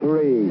3,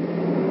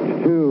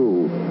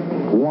 2,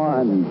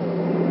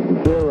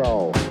 1,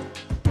 0.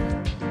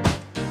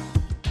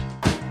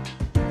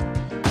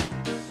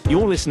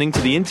 You're listening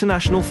to the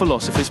International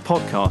Philosophers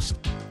Podcast.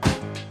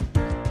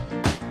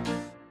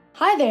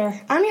 Hi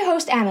there, I'm your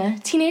host Anna,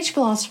 teenage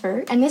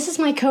philosopher, and this is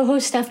my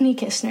co-host Stephanie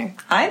Kissner.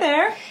 Hi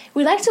there.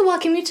 We'd like to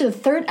welcome you to the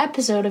third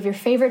episode of your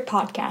favorite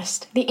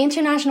podcast, the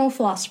International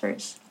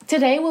Philosophers.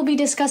 Today we'll be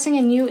discussing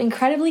a new,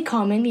 incredibly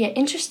common yet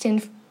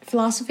interesting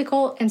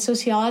philosophical and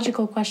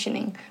sociological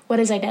questioning: what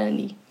is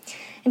identity?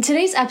 In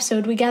today's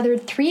episode, we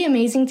gathered three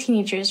amazing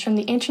teenagers from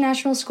the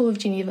International School of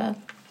Geneva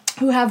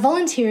who have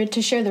volunteered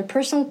to share their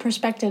personal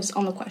perspectives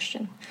on the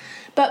question.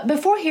 But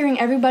before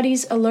hearing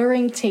everybody's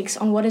alluring takes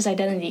on what is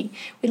identity,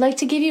 we'd like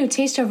to give you a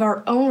taste of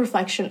our own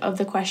reflection of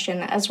the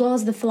question, as well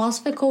as the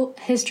philosophical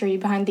history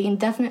behind the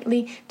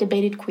indefinitely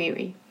debated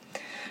query.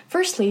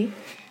 Firstly,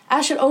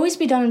 as should always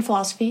be done in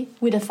philosophy,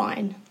 we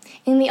define.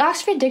 In the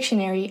Oxford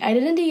Dictionary,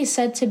 identity is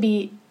said to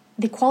be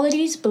the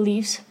qualities,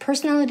 beliefs,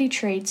 personality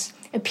traits,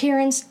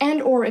 appearance,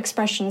 and or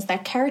expressions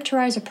that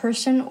characterize a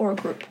person or a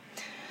group.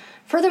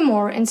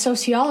 Furthermore, in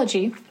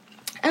sociology,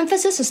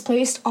 emphasis is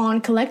placed on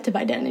collective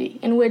identity,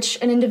 in which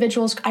an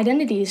individual's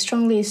identity is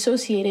strongly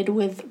associated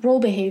with role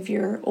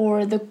behavior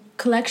or the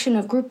collection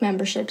of group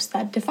memberships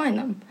that define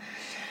them.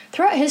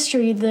 Throughout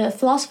history, the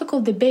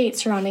philosophical debate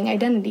surrounding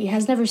identity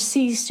has never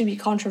ceased to be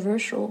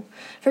controversial.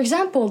 For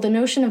example, the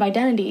notion of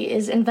identity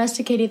is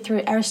investigated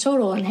through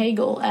Aristotle and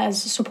Hegel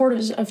as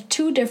supporters of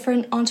two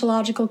different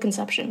ontological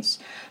conceptions: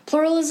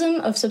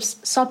 pluralism of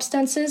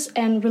substances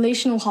and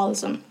relational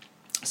holism.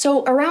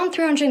 So, around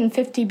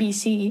 350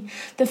 BC,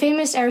 the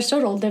famous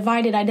Aristotle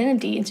divided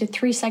identity into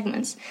three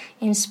segments: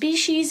 in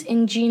species,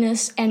 in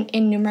genus, and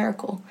in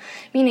numerical,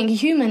 meaning a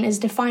human is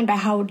defined by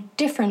how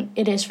different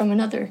it is from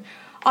another.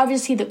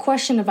 Obviously, the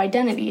question of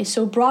identity is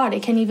so broad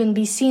it can even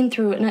be seen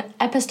through an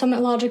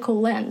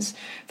epistemological lens.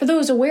 For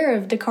those aware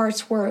of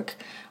Descartes' work,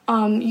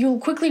 you'll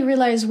quickly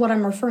realize what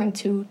I'm referring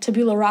to,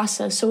 tabula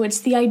rasa. So it's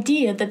the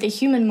idea that the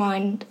human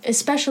mind,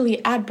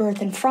 especially at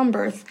birth and from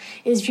birth,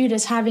 is viewed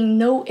as having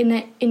no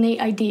innate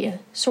idea,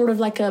 sort of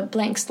like a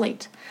blank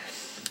slate.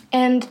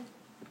 And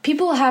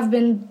people have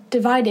been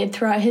divided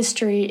throughout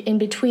history in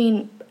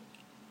between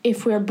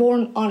if we're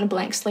born on a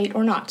blank slate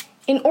or not.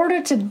 In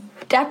order to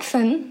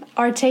depthen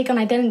our take on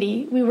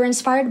identity, we were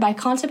inspired by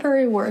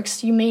contemporary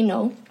works you may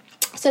know,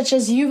 such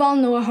as Yuval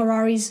Noah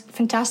Harari's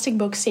fantastic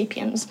book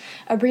Sapiens,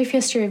 A Brief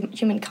History of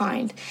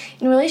Humankind,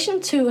 in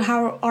relation to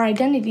how our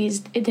identity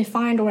is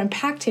defined or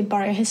impacted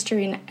by our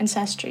history and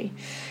ancestry.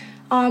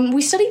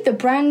 We studied the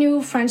brand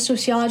new French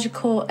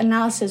sociological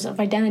analysis of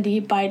identity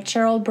by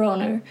Gerald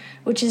Bronner,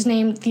 which is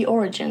named The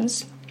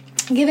Origins,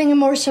 giving a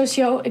more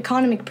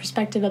socio-economic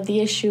perspective of the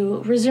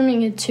issue,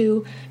 resuming it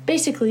to,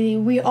 basically,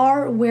 we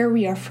are where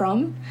we are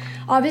from.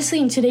 Obviously,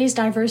 in today's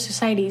diverse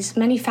societies,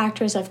 many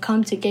factors have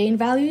come to gain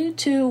value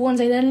to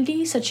one's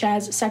identity, such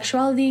as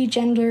sexuality,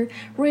 gender,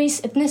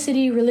 race,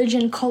 ethnicity,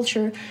 religion,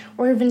 culture,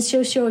 or even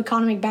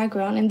socio-economic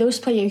background, and those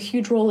play a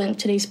huge role in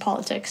today's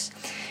politics.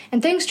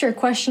 And thanks to our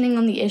questioning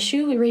on the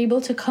issue, we were able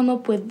to come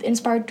up with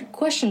inspired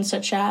questions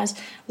such as,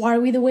 why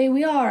are we the way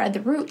we are at the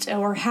root,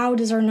 or how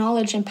does our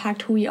knowledge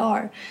impact who we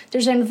are?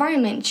 Does our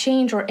environment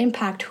change or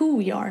impact who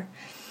we are?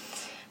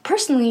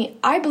 Personally,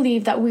 I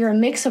believe that we are a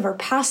mix of our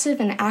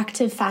passive and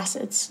active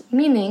facets,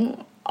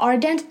 meaning our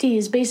identity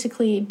is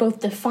basically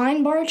both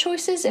defined by our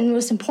choices and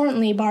most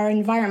importantly by our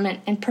environment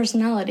and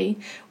personality,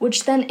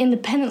 which then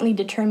independently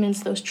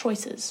determines those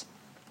choices.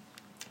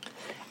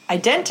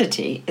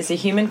 Identity is a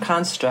human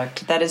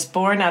construct that is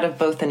born out of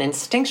both an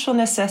instinctual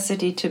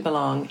necessity to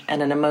belong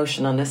and an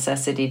emotional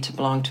necessity to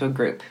belong to a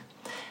group.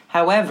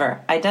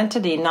 However,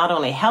 identity not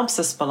only helps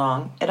us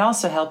belong, it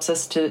also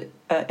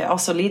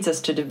leads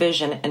us to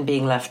division and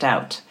being left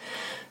out.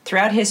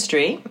 Throughout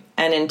history,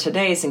 and in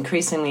today's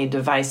increasingly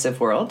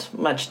divisive world,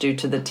 much due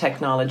to the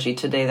technology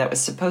today that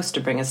was supposed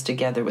to bring us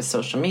together with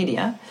social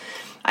media,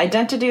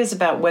 identity is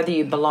about whether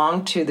you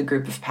belong to the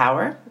group of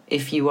power,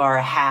 if you are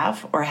a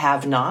have or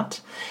have not,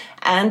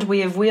 and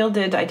we have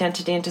wielded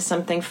identity into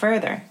something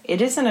further.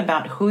 It isn't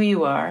about who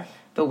you are,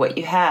 but what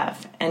you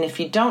have. And if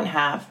you don't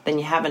have, then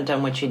you haven't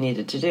done what you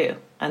needed to do.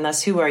 And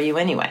thus, who are you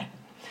anyway?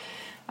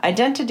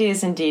 Identity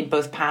is indeed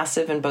both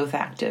passive and both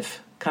active,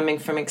 coming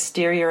from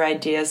exterior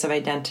ideas of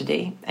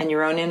identity and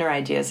your own inner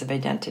ideas of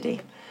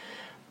identity.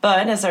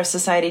 But as our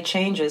society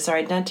changes, our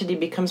identity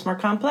becomes more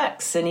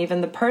complex, and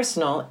even the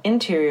personal,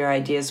 interior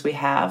ideas we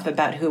have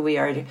about who we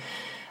are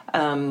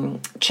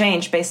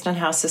change based on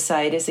how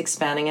society is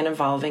expanding and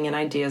evolving in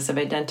ideas of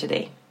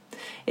identity.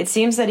 It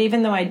seems that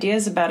even though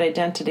ideas about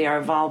identity are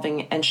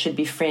evolving and should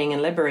be freeing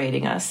and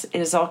liberating us, it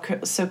is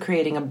also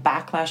creating a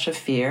backlash of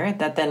fear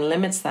that then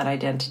limits that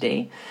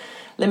identity,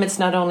 limits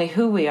not only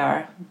who we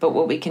are, but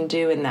what we can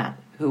do in that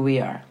who we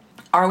are.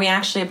 Are we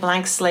actually a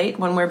blank slate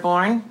when we're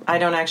born? I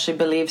don't actually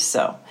believe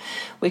so.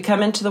 We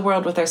come into the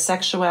world with our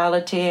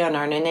sexuality and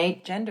our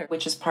innate gender,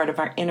 which is part of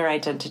our inner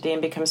identity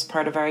and becomes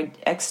part of our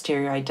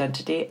exterior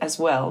identity as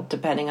well,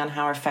 depending on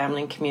how our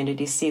family and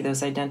community see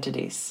those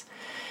identities.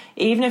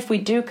 Even if we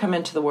do come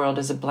into the world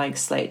as a blank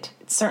slate,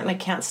 it certainly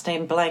can't stay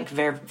blank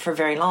for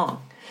very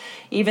long.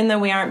 Even though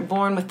we aren't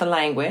born with the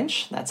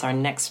language, that's our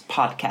next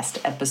podcast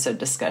episode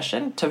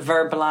discussion, to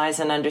verbalize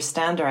and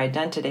understand our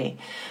identity,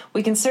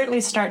 we can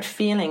certainly start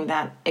feeling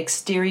that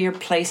exterior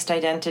placed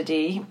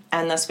identity,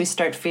 and thus we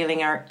start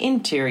feeling our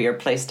interior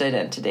placed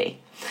identity.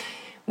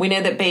 We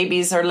know that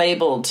babies are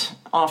labeled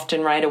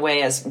often right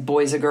away as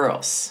boys or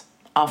girls,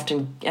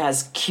 often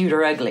as cute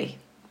or ugly,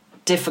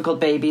 difficult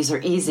babies or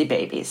easy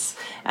babies.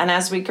 And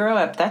as we grow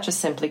up, that just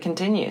simply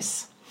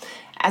continues.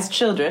 As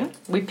children,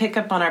 we pick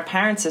up on our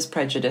parents'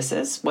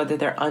 prejudices, whether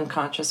they're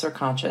unconscious or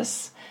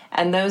conscious,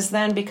 and those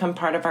then become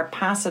part of our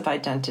passive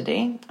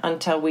identity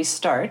until we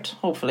start,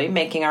 hopefully,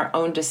 making our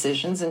own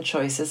decisions and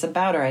choices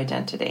about our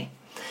identity.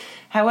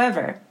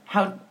 However,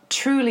 how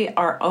truly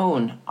our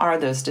own are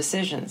those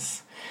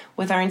decisions?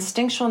 With our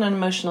instinctual and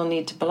emotional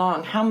need to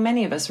belong, how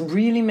many of us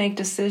really make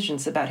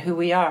decisions about who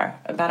we are,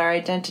 about our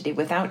identity,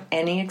 without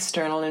any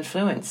external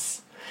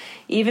influence?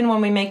 Even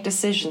when we make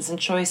decisions and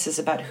choices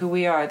about who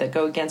we are that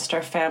go against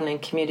our family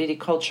and community,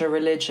 culture,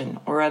 religion,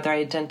 or other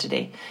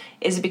identity,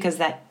 is it because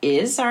that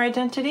is our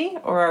identity,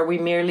 or are we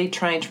merely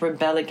trying to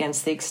rebel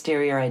against the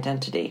exterior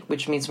identity,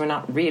 which means we're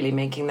not really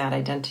making that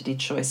identity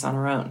choice on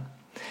our own?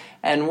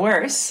 And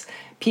worse,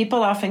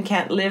 people often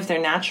can't live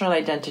their natural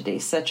identity,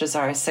 such as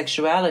our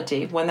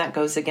sexuality, when that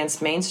goes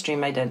against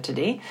mainstream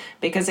identity,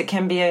 because it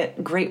can be a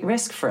great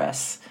risk for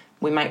us.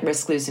 We might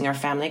risk losing our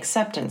family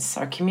acceptance,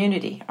 our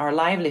community, our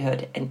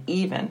livelihood, and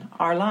even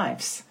our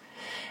lives.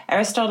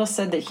 Aristotle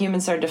said that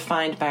humans are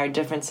defined by our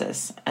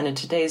differences, and in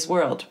today's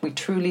world, we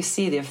truly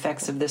see the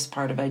effects of this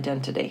part of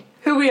identity.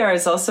 Who we are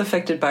is also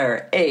affected by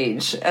our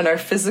age and our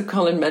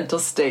physical and mental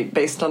state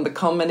based on the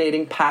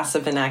culminating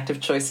passive and active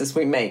choices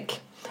we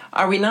make.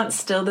 Are we not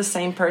still the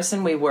same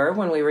person we were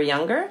when we were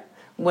younger?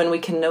 When we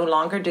can no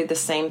longer do the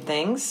same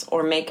things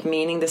or make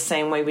meaning the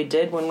same way we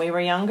did when we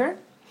were younger?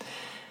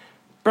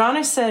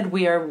 Bronner said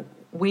we are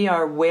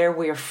where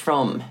we are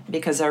from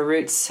because our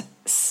roots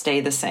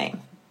stay the same.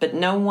 But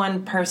no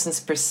one person's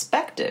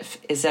perspective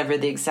is ever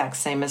the exact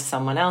same as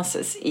someone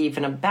else's,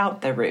 even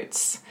about their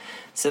roots.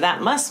 So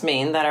that must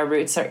mean that our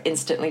roots are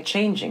instantly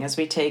changing as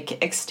we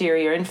take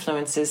exterior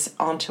influences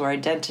onto our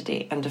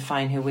identity and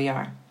define who we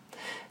are.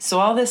 So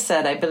all this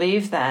said, I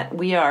believe that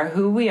we are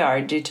who we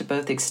are due to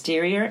both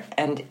exterior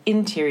and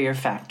interior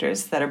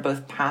factors that are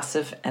both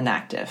passive and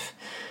active.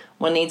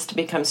 One needs to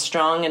become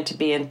strong and to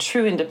be a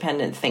true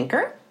independent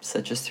thinker,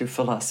 such as through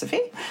philosophy,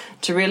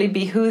 to really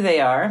be who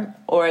they are,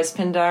 or as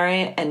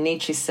Pindari and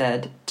Nietzsche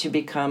said, to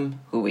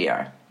become who we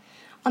are.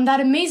 On that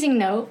amazing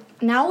note,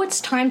 now it's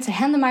time to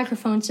hand the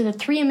microphone to the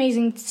three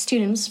amazing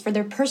students for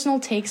their personal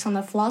takes on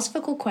the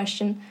philosophical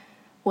question,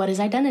 what is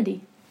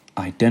identity?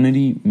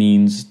 Identity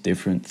means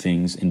different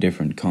things in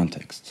different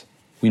contexts.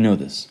 We know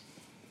this.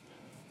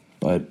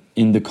 But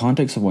in the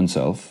context of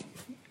oneself,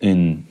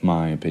 in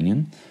my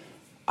opinion,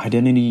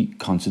 identity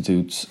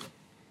constitutes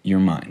your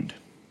mind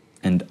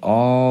and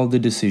all the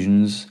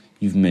decisions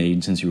you've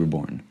made since you were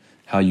born,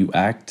 how you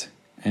act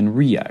and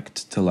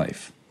react to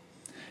life,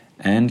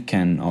 and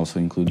can also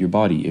include your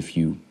body if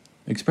you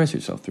express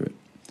yourself through it.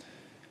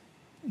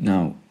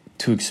 Now,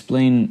 to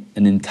explain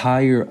an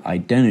entire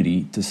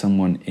identity to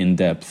someone in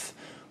depth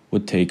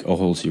would take a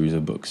whole series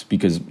of books,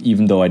 because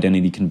even though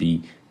identity can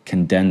be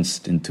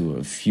condensed into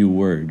a few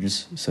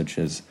words, such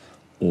as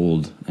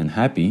old and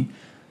happy,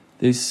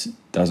 this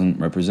doesn't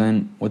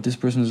represent what this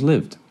person has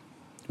lived,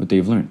 what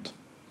they've learned.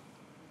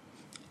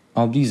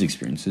 All these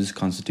experiences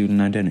constitute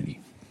an identity.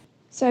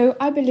 So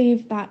I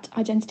believe that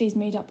identity is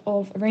made up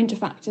of a range of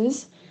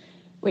factors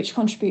which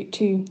contribute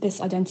to this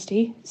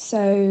identity.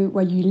 So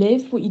where you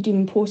live, what you do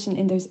important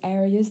in those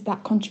areas,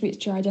 that contributes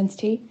to your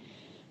identity.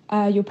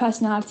 Your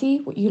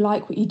personality, what you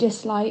like, what you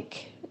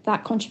dislike,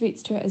 that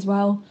contributes to it as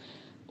well.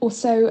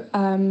 Also,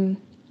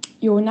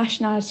 your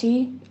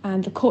nationality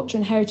and the culture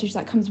and heritage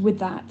that comes with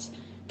that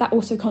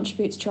also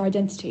contributes to your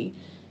identity.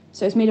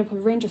 So it's made up of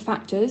a range of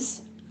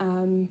factors,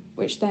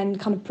 which then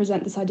kind of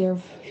present this idea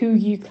of who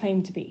you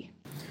claim to be.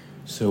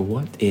 So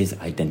what is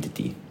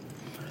identity?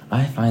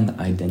 I find that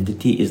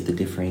identity is the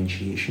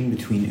differentiation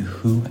between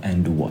who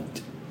and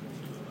what.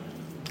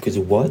 Because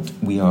what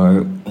we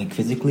are, like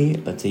physically,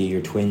 let's say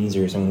you're twins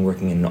or someone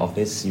working in an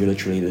office, you're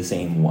literally the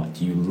same what.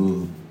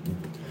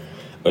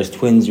 As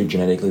twins, you're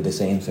genetically the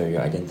same, so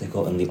you're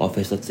identical. In the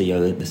office, let's say you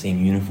have the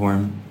same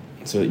uniform,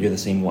 so you're the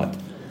same what.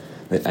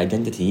 But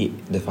identity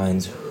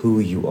defines who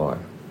you are,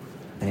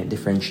 and it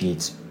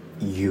differentiates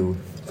you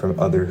from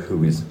other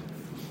who's.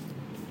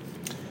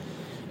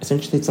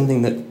 Essentially, it's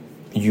something that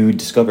you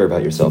discover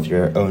about yourself,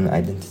 your own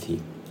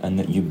identity, and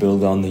that you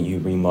build on, that you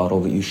remodel,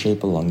 that you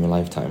shape along your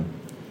lifetime.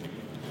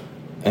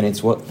 And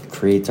it's what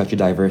creates such a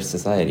diverse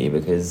society,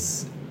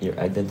 because your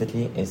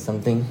identity is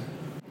something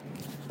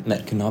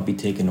that cannot be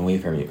taken away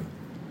from you.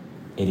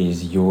 It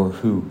is your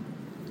who.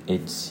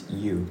 It's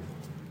you.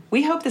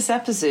 We hope this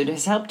episode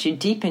has helped you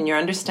deepen your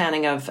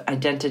understanding of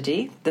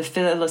identity, the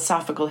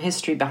philosophical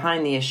history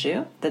behind the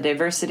issue, the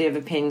diversity of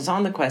opinions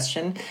on the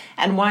question,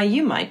 and why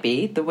you might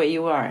be the way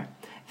you are.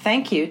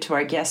 Thank you to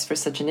our guests for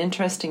such an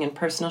interesting and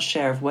personal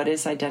share of what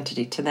is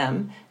identity to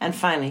them. And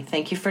finally,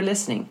 thank you for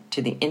listening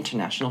to the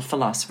International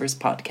Philosophers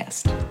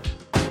Podcast.